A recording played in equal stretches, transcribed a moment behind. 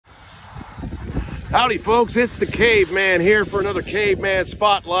Howdy folks, it's the Caveman here for another Caveman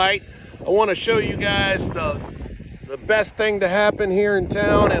Spotlight. I want to show you guys the best thing to happen here in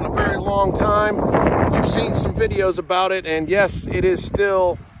town in a very long time. You've seen some videos about it, and yes, it is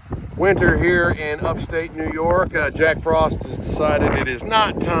still winter here in upstate New York. Jack Frost has decided it is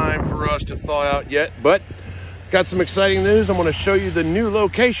not time for us to thaw out yet, but got some exciting news. I'm going to show you the new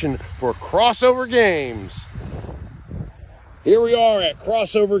location for Crossover Games. Here we are at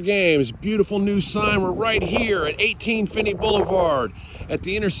Crossover Games. Beautiful new sign. We're right here at 18 Finney Boulevard at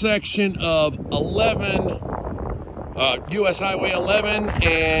the intersection of US Highway 11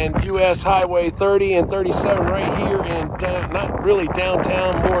 and US Highway 30 and 37, right here in not really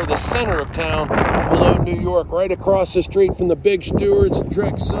downtown, more the center of town, Malone, New York, right across the street from the Big Stewards,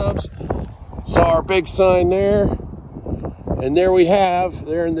 Trek Subs. Saw our big sign there. And there we have,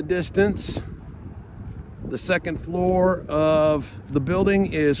 there in the distance, the second floor of the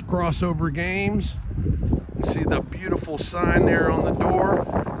building is Crossover Games. You see the beautiful sign there on the door.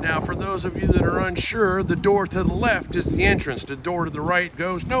 Now, for those of you that are unsure, the door to the left is the entrance. The door to the right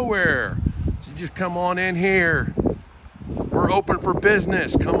goes nowhere. So you just come on in here. We're open for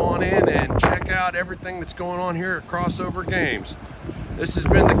business. Come on in and check out everything that's going on here at Crossover Games. This has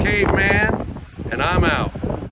been the Caveman, and I'm out.